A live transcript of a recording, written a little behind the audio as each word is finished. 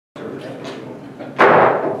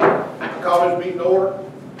call this meeting to order.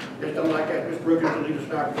 Just something like that, Ms. Brooks, will lead us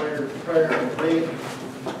in our prayer and pledge.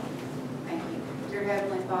 Thank you. Dear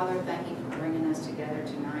Heavenly Father, thank you for bringing us together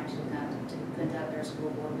tonight to conduct our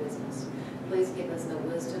school board business. Please give us the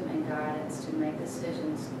wisdom and guidance to make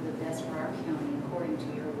decisions the best for our county according to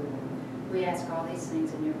your will. We ask all these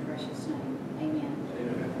things in your precious name. Amen.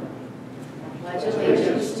 Amen. I pledge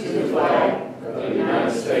allegiance to the flag of the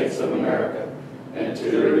United States of America and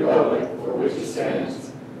to the republic for which it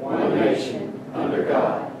stands, one nation, under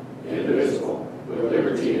God, indivisible, with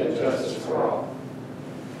liberty and justice for all.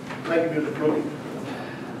 Thank you, Mr. Brooks.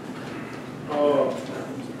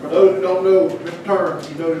 For those who don't know Mr. Turner,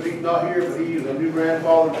 you know that he's not here, but he is a new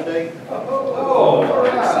grandfather today. Oh, all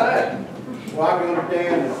right. Well, I can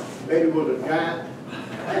understand that baby was a giant.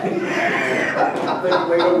 I think he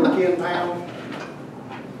weighed over 10 pounds.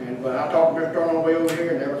 But I talked to Mr. Turner on the way over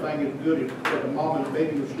here, and everything is good. Except the mom and the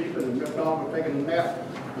baby was sleeping, and Mr. Turner was taking a nap.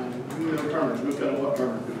 And you know Turner, look at what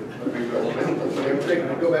Turner did. So they were taking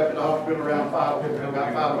to go back to the hospital around about 5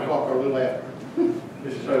 o'clock or a little after.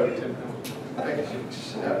 So I think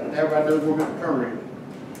everybody knows where Mr. Turner is.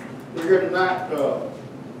 We're here tonight to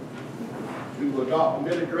adopt the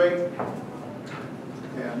millage rate.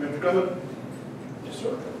 And Mr. Cummins? Yes,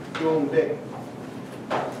 sir. Go on deck.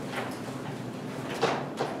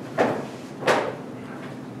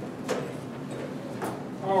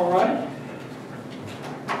 All right.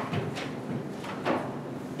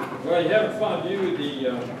 Well, you have in front of you the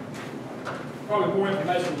probably more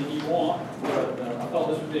information than you want, but I thought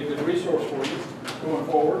this would be a good resource for you going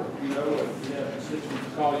forward. You know, if you have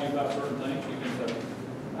constituents call you about certain things, you can say,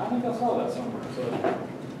 I think I saw that somewhere. So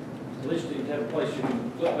at least you have a place you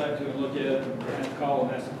can flip back to and look at it and call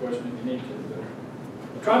and ask a question if you need to. But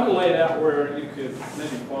I tried to lay it out where you could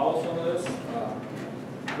maybe follow some of this.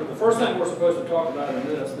 But the first thing we're supposed to talk about in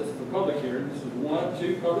this is the public hearing. This is one of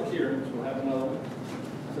 2 public hearings. We'll have another one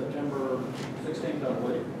September 16th, I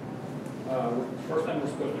believe. First thing we're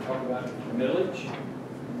supposed to talk about is the millage,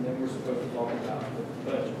 and then we're supposed to talk about the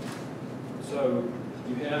budget. So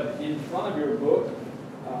you have in front of your book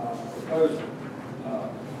proposed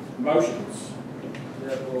motions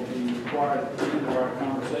that will be required at the end of our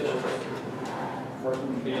conversations. First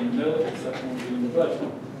one will be in the millage, the second one will be in the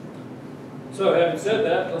budget. So having said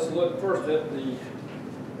that, let's look first at the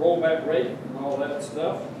rollback rate and all that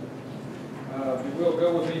stuff. If you will,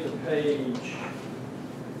 go with me to page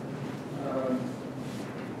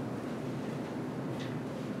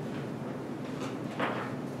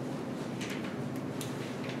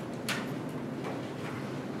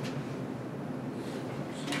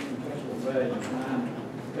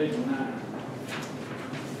page 9.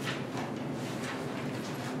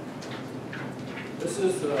 This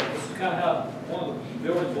is kind of how one of the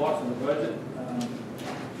building blocks of the budget.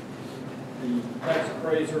 The tax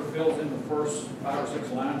appraiser fills in the first 5 or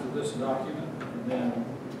 6 lines of this document, and then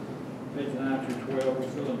page 9 through 12 will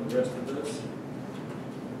fill in the rest of this.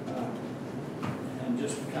 And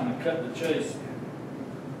just kind of cut the chase,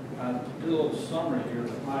 I do a little summary here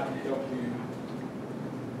that might help you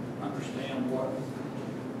understand what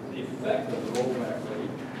the effect of the rollback rate.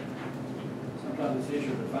 Sometimes it's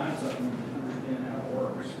easier to find something and understand how it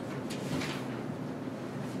works.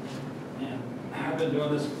 And I've been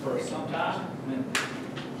doing this for some time, and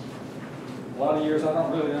a lot of years I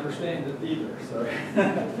don't really understand it either, so I'm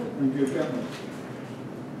in good company.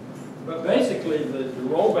 But basically, the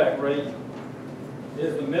rollback rate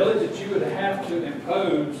is the millage that you would have to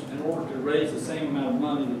impose in order to raise the same amount of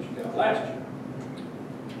money that you got last year.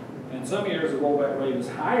 And some years the rollback rate is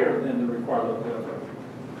higher than the required local rate.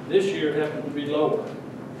 This year it happened to be lower.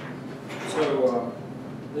 So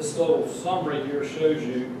this little summary here shows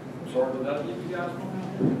you. I'm sorry, did I give you guys one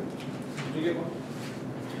out here? Did you get one?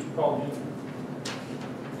 Just call you.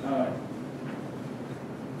 All right.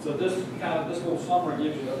 So this little summary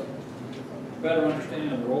gives you a better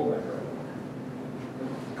understanding of the rollback rate.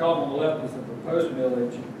 The column on the left is the proposed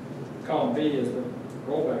millage. Column B is the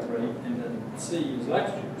rollback rate, and then C is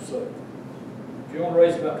last year. So if you want to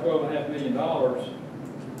raise about $12.5 million,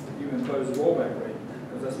 you impose a rollback rate,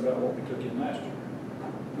 because that's about what we took in last year.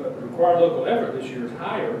 But the required local effort this year is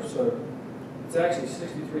higher, so it's actually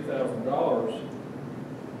 $63,000.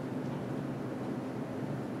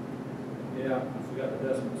 Yeah, I forgot the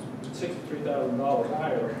decimals. $63,000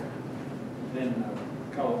 higher than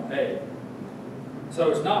column A. So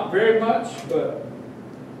it's not very much, but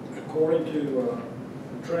according to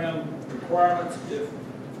trim requirements, if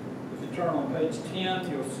you turn on page 10,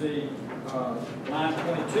 you'll see line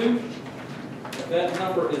 22. If that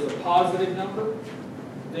number is a positive number,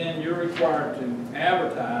 then you're required to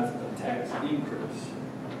advertise a tax increase.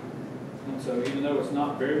 And so even though it's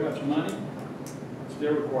not very much money, it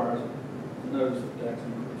still requires a notice of tax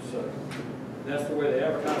increase. So that's the way the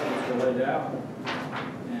advertisements are laid out,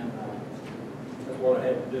 and that's what I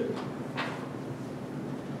had to do.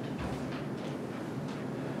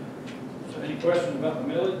 So any questions about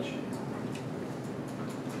the millage?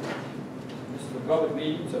 This is a public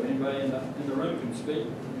meeting, so anybody in the room can speak.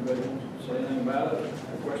 Anybody wants to say anything about it,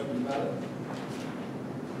 have questions about it?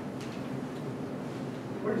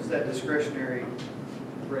 Where does that discretionary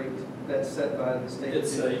rate, that's set by the state?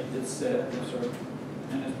 It's set, yes, sir.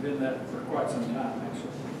 And it's been that for quite some time,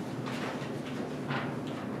 actually.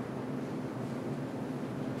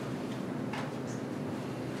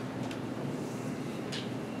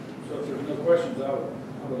 So if there's no questions, I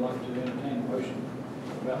would like to entertain a motion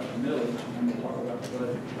about the millage, and we'll talk about the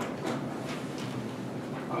budget.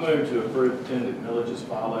 I move to approve the tentative millage as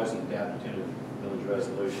follows and adopt the tentative millage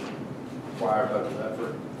resolution. Required budget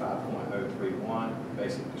effort 5.031,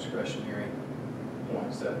 basic discretionary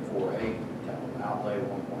 0.748, capital outlay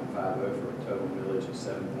 1.50 for a total millage of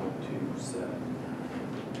 7.27.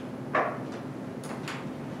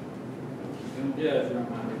 Yeah, if you don't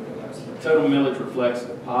mind, reading the last The one. total millage reflects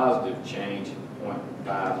a positive change of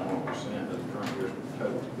 0.51% of the current year's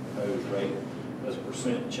total proposed rate as a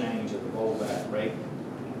percent change of the rollback rate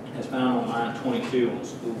as found on line 22 on the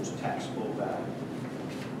school's taxable value.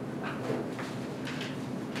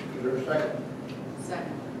 Is there a second?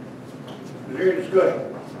 Second. Is there any discussion?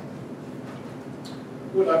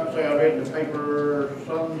 Would like to say I read in the paper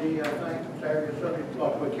Sunday, I think, Saturday, Sunday,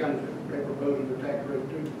 Lockwood County, they're proposing the tax rate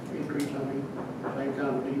to increase, same kind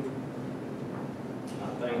of deal. I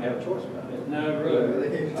think have a choice about it. No,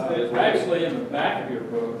 really. Actually, in the back of your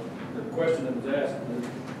book, the question that was asked is,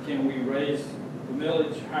 can we raise the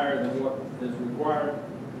millage higher than what is required?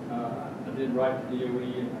 I did write to DOE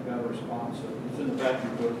and I got a response, so it's in the back of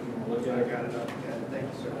your book if you want to look at I it. got it up, thank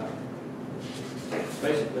you, sir.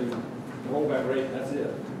 Basically, the rollback rate, that's it.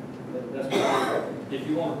 That's what, if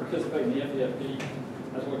you want to participate in the FDFP,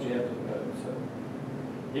 that's what you have to do. So,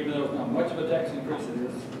 even though it's not much of a tax increase, it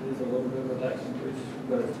is a little bit of a tax increase.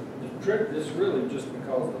 But the trick, this really just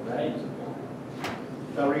because the values have gone up.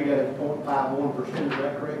 So I read that at 0.51%, is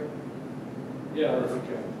that correct? Yeah, it's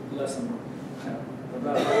less than,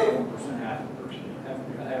 about 1%, half of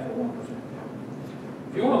 1%.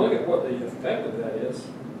 If you want to look at what the effect of that is,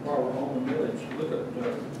 while we're on the millage, look at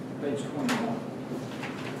page 21.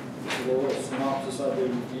 This is a little synopsis I do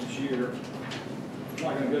each year. I'm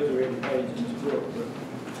not going to go through every page in this book, but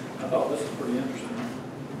I thought this was pretty interesting.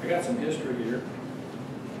 I got some history here.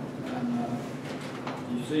 And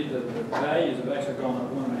you see that the values have actually gone up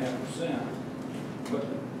 1.5%. But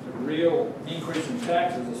the real increase in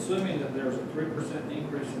taxes, assuming that there's a 3%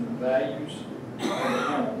 increase in the values of the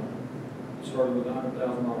home, started with a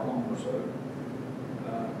 $100,000 home or so,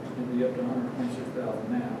 it'll be up to $126,000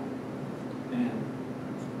 now, and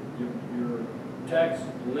your tax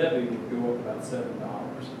levy would go up about $7.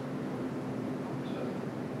 So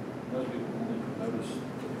most people won't even notice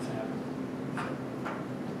that it's happening.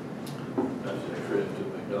 That's a trip to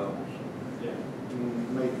McDonald's. Yeah.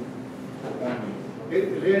 Maybe.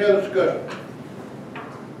 Is there any other discussion?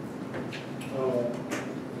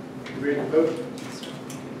 Ready to vote?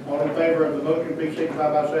 All in favor of the motion, please signify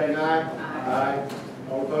by saying aye. Aye.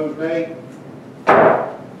 All opposed, nay.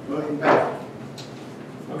 Motion passes.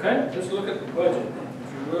 Okay, just look at the budget.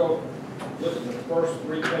 If you will, look at the first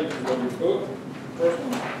 3 pages of your book. The first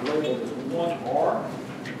one is labeled as 1R.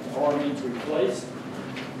 R means replace.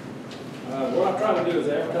 What I try to do is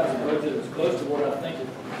advertise the budget as close to what I think it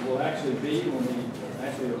will actually be when we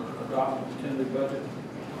actually adopt the tentative budget.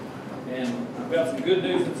 And I've got some good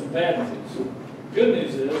news and some bad news. Good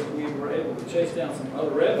news is we were able to chase down some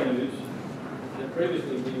other revenues that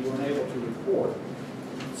previously we weren't able to report.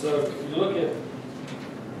 So if you look at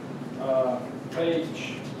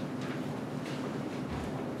page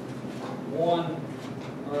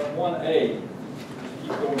 1A, keep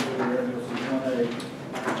going through there and you'll see 1A.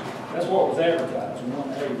 That's what was advertised.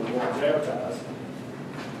 1A was what was advertised.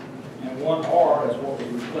 And 1R is what was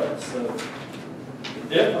replaced. So the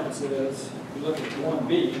difference is, if you look at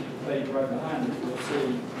 1B, page right behind it, you'll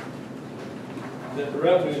see that the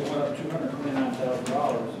revenues went up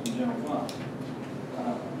 $229,000 in general fund.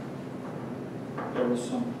 There was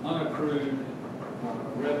some unaccrued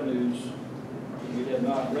revenues that we had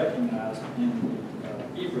not recognized in the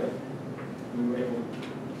E-rate. We were able to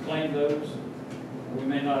claim those. We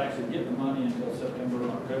may not actually get the money until September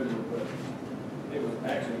or October, but it was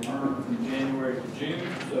actually earned from January to June,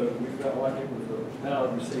 so we felt like it was a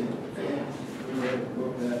valid receipt. So we were able to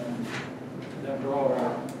book that, and that brought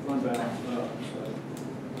our fund balance up.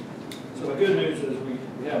 So So the good news is we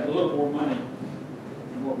have a little more money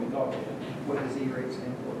than what we thought we had. What does E-rate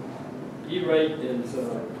stand for? E-rate is, I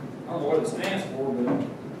don't know what it stands for, but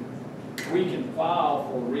we can file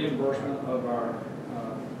for reimbursement of our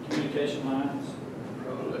communication lines.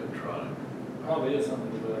 Electronic. Probably is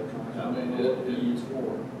something with electronics. I don't know what the E is for.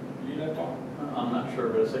 Do you know, Paul? I'm not sure,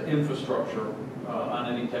 but it's an infrastructure on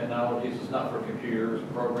any technologies. It's not for computers,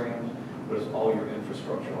 programs, but it's all your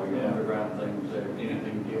infrastructure, all your Yeah. underground things,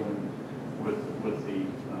 anything dealing with the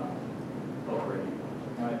operating.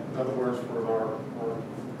 Right. In other words, for our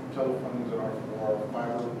telephones and our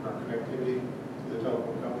fiber, our connectivity to the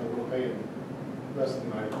telephone company, we're paying less than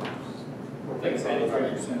 90%. We're paying It's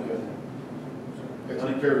 83%. It's a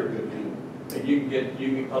very good deal. And you can get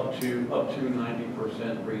up to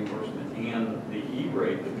 90% reimbursement. And the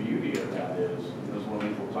E-rate, the beauty of that is, and this is one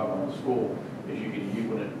thing we'll talk about in school, is you can use,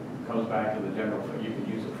 when it comes back to the general fund, you can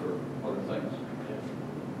use it for other things.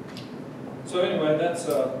 So anyway, that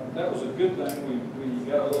was a good thing.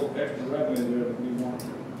 We got a little extra revenue there that we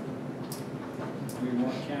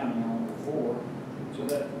weren't counting on before. So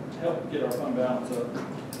that helped get our fund balance up.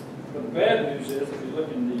 But the bad news is, if you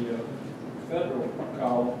look in the federal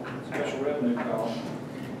column, special revenue column,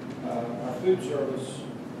 our food service,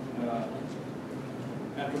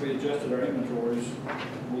 after we adjusted our inventories,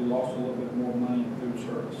 we lost a little bit more money in food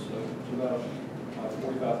service. So it's about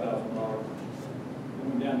 $45,000. We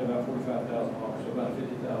went down to about $45,000, so about a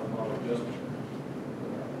 $50,000 adjustment.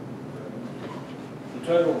 The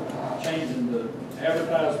total change in the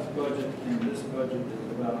advertised budget and this budget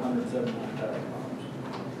is about $179,000.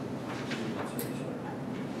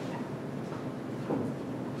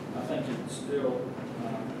 I think it's still,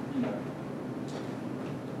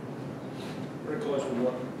 pretty close to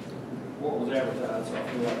what was advertised, so I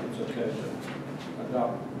feel like it's okay to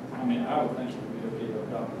adopt. I mean, I would think it would be okay to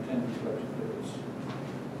adopt a tentative budget that was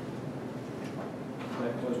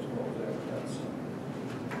that close to what was advertised. So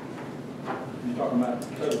you're talking about the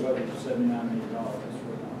total budget of $79 million. That's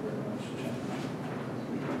really not very much change.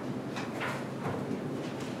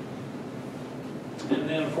 And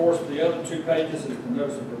then, of course, the other two pages is the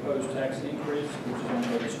notice of proposed tax increase, which is on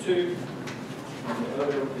page 2. And the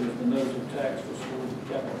other is the notice of tax for school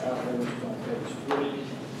capital outlay, which is on page 3.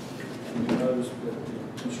 And you notice that the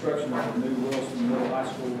construction of the new Wilson Middle High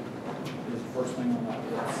School is the first thing on that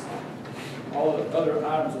list. All the other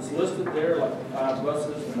items that's listed there, like the 5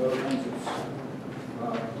 buses and other things,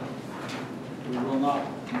 we will not,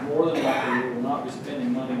 more than likely, we will not be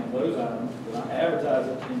spending money on those items, but I advertise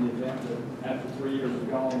it in the event that after 3 years is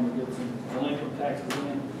gone, we get some delinquent taxes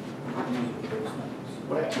in, we can use it for those things.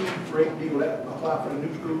 Well, that E-rate deal, that apply for the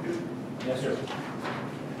new school too? Yes, sir.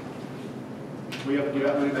 We have to give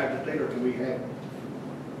that money back to the state, or can we have?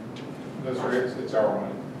 No, sir, it's our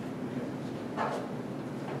money.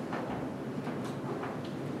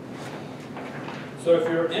 So if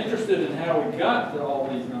you're interested in how we got to all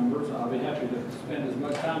these numbers, I'll be happy to spend as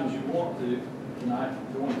much time as you want to tonight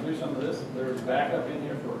going through some of this. There's backup in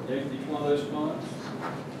here for each one of those funds: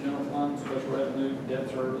 general fund, special revenue, debt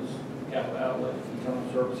service, capital outlay, internal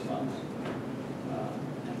service funds.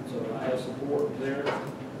 So I have support there.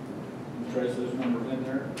 You trace those numbers in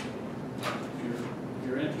there if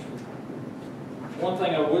you're interested. One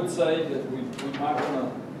thing I would say that we might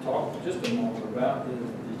want to talk just a moment about is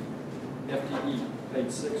the FTE,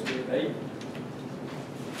 page 6 through 8,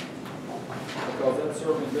 because that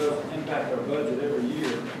certainly does impact our budget every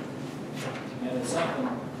year, and it's something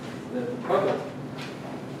that the public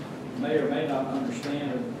may or may not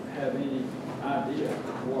understand or have any idea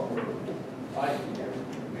of what we're fighting here.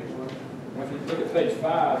 If you look at page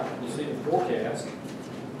 5, you see the forecast.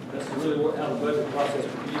 That's really how the budget process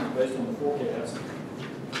begins, based on the forecast.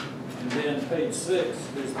 And then page 6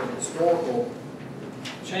 is the historical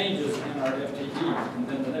changes in our FTE. And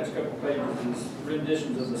then the next couple of pages is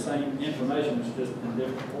renditions of the same information, it's just in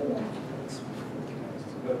different forms.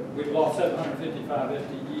 But we've lost 755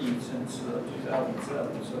 FTE since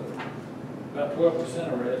 2007, so about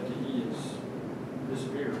 12% of our FTE is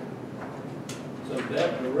disappeared. So that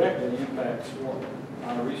directly impacts what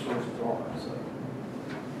our resources are. So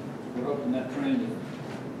we're hoping that trend is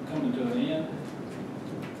coming to an end.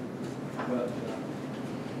 But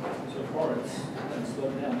so far it's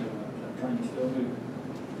slowed down too much. That train is still moving.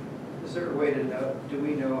 Is there a way to know, do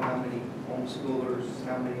we know how many homeschoolers,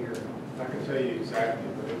 how many are, I can tell you exactly,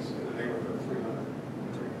 but it's in the neighborhood of 300.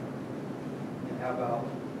 and how about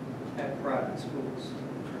at private schools?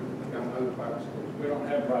 I don't know the private schools. We don't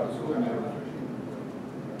have private school now.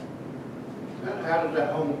 How does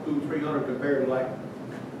that homeschool 300 compare to like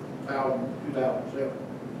 2007?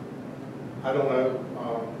 I don't know.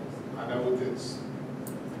 I know it's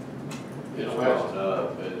It's gone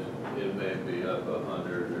up, it may be up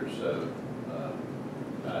 100 or so.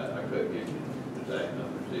 I couldn't give you exact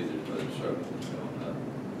numbers either, but it certainly has gone up.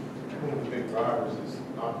 One of the big drivers is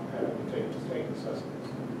not having to take the state assessments.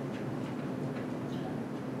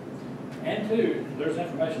 And two, there's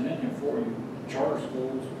information in here for you, charter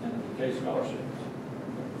schools and K scholarships.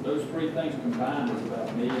 Those three things combined is about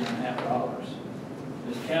 $1.5 million.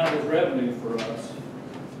 It's counted as revenue for us.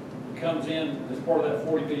 It comes in as part of that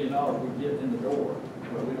 $40 billion we get in the door,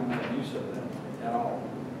 but we don't have use of that money at all.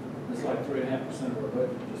 It's like 3.5% of our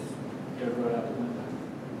budget just goes right out the window.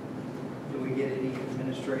 Do we get any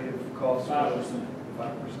administrative costs? 5%.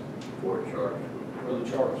 5%. For charge, For the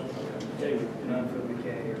charter schools. Okay, None for the K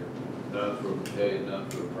or? none for K, none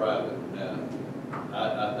for private. Now,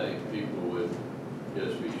 I think people would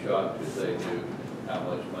just be shocked if they knew how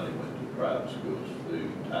much money went to private schools through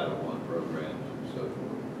Title I programs and so forth.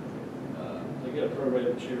 They get a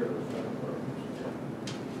prorated share of the federal programs.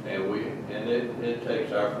 And it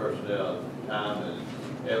takes our personnel time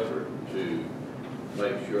and effort to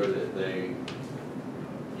make sure that they,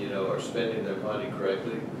 are spending their money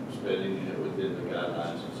correctly, spending it within the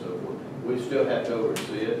guidelines and so forth. We still have to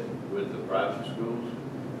oversee it with the private schools,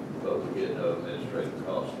 but we get no administrative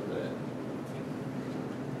cost for that.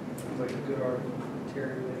 Seems like a good article,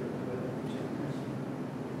 Terry.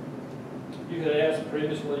 You had asked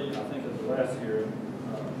previously, I think at the last hearing,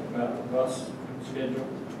 about the bus schedule.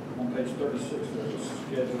 On page 36, there's a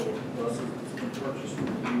schedule of buses that's been purchased in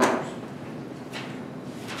the years.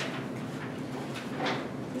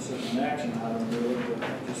 This is an action item, really,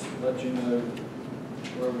 but just to let you know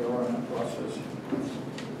where we are in the process.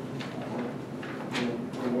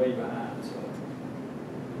 We're way behind, so.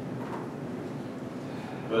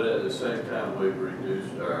 But at the same time, we've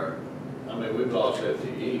reduced we've lost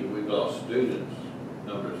FTE, we've lost students,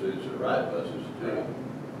 number of students that ride buses too.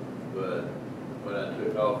 But when I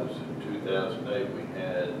took office in 2008, we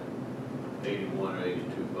had 81 or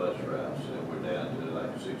 82 bus routes, and we're down to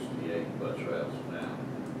like 68 bus routes now.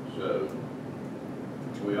 So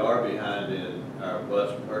we are behind in our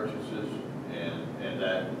bus purchases, and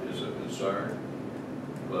that is a concern.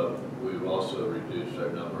 But we've also reduced our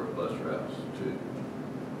number of bus routes too.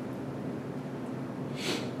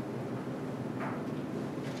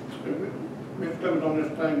 Mr. Clemens, on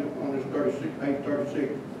this thing, on this 36, page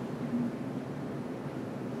 36,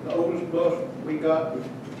 the oldest bus we got was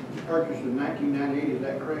purchased in 1998, is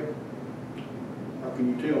that correct? Or can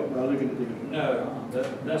you tell by looking at this? No,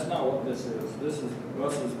 that's not what this is. This is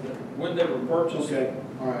buses that, when they were purchased, Okay,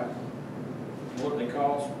 all right. what they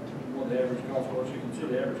cost, what the average cost was. You can see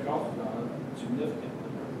the average cost is gone up significantly,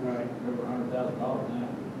 Right. over $100,000 now.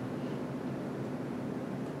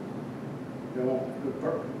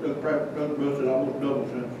 The bus is almost double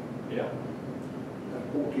since Yeah.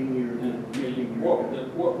 14 years. And 15 years.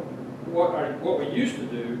 what we used to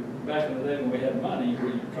do back in the day when we had money,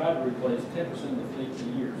 we tried to replace 10% of the fleet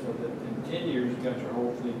a year, so that in 10 years you got your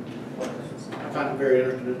whole fleet replaced. I find it very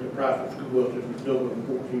interesting that the price of school buses was doubled in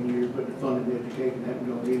 14 years, but the funding education hasn't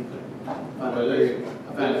done anything. I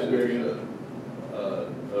find it very interesting.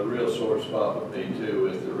 A real sore spot with me too,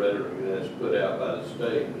 with the rhetoric that's put out by the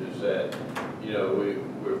state, is that,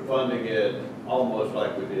 we're funding it almost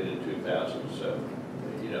like we did in 2007.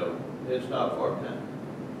 It's not far behind.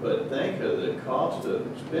 But think of the cost of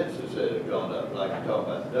expenses that have gone up, like you're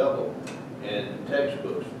talking about double, and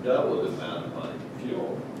textbooks double the amount of money.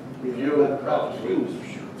 Fuel costs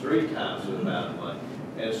 3 times the amount of money.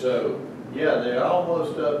 And so, yeah, they're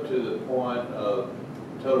almost up to the point of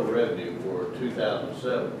total revenue for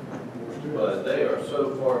 2007. But they are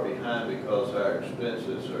so far behind because our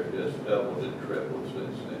expenses are just doubled and tripled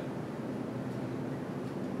since then.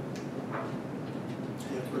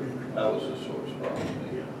 That was a sore spot for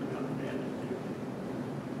me.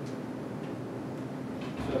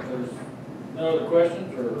 So if there's no other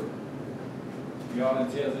questions, or the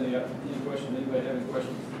audience has any questions, anybody have any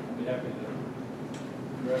questions, I'd be happy to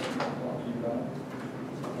address them, talk to you about it.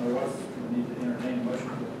 Otherwise, we need to entertain a motion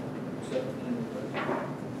to accept the budget.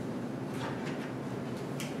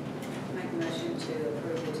 Make a motion to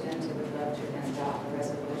approve the tentative budget and adopt the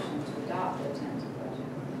resolution to adopt the tentative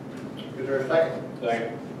budget. Is there a second?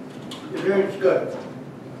 Second. Is there any discussion?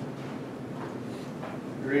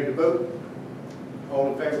 You ready to vote?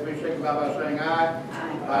 All in favor, please signify by saying aye.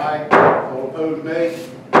 Aye. Aye. All opposed, nay.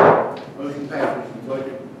 Motion passes. The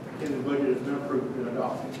budget, the budget has been approved and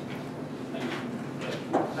adopted.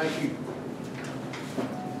 Thank you.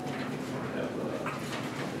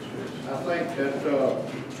 I think that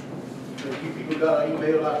you people got an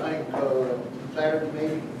email, I think, Saturday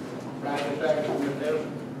maybe, Friday, Saturday, from Ms.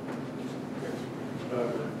 Ellison.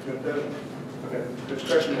 Just, okay,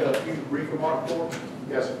 discussion, you brief remark for?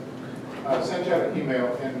 Yes, sir. Sent you out an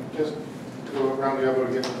email, and just to go around the other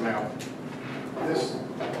to get them out.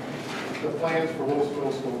 The plans for Willis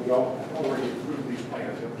Middle School, we all already approved these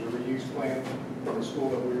plans. It was a reuse plan from the school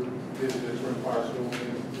that we visited, Twin Fire School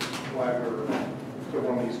in Flagler to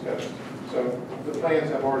one of these coasts. So the plans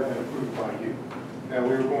have already been approved by you. Now,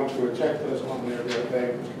 we were going through a checklist on there the other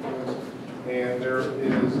day, and there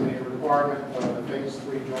is a requirement of the phase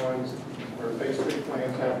 3 drawings, or phase 3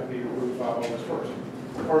 plans have to be approved by August 1st.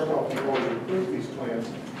 First off, you've already approved these plans.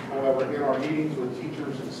 However, in our meetings with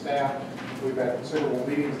teachers and staff, we've had considerable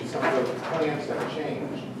meetings, and some of those plans have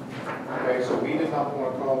changed. Okay, so we did not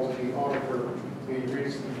want to cause the auditor the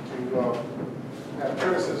reason to have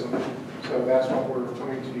criticism. So that's why we're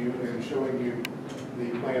coming to you and showing you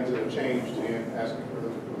the plans that have changed and asking for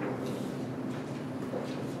those approvals.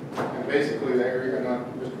 And basically, the area, and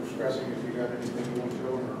I'm just stressing if you have anything you want to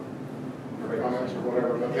show or comments or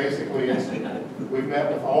whatever, but basically it's, we've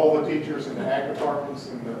met with all the teachers in the ag departments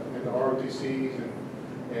and the ROTCs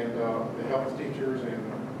and the health teachers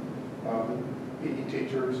and the PE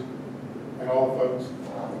teachers and all the folks,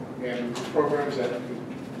 and programs that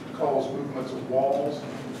cause movements of walls,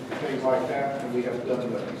 things like that, and we have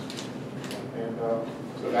done those. And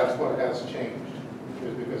so that's what has changed,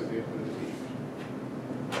 is because of the input of the teachers.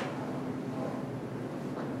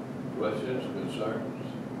 Questions, concerns?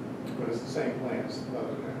 But it's the same plans, other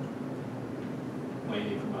than that. What do you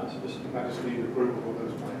need from us? Just I just need approval of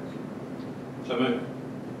those plans. so move.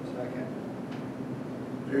 Second.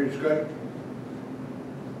 Any discussion?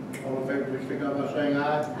 All in favor, please signify by saying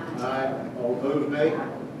aye. Aye. All opposed, nay.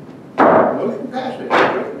 Motion passes.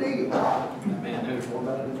 Good deal. Man knows more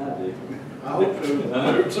about it than I do. I hope so. I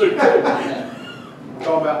hope so.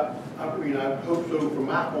 Talk about, I hope so from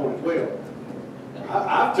my point as well.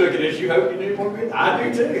 I took it as you hope you knew more than I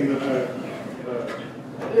do too.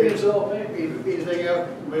 It's all, man. Anything else,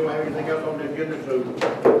 we don't have anything else on the agenda, so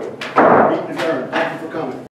meeting adjourned.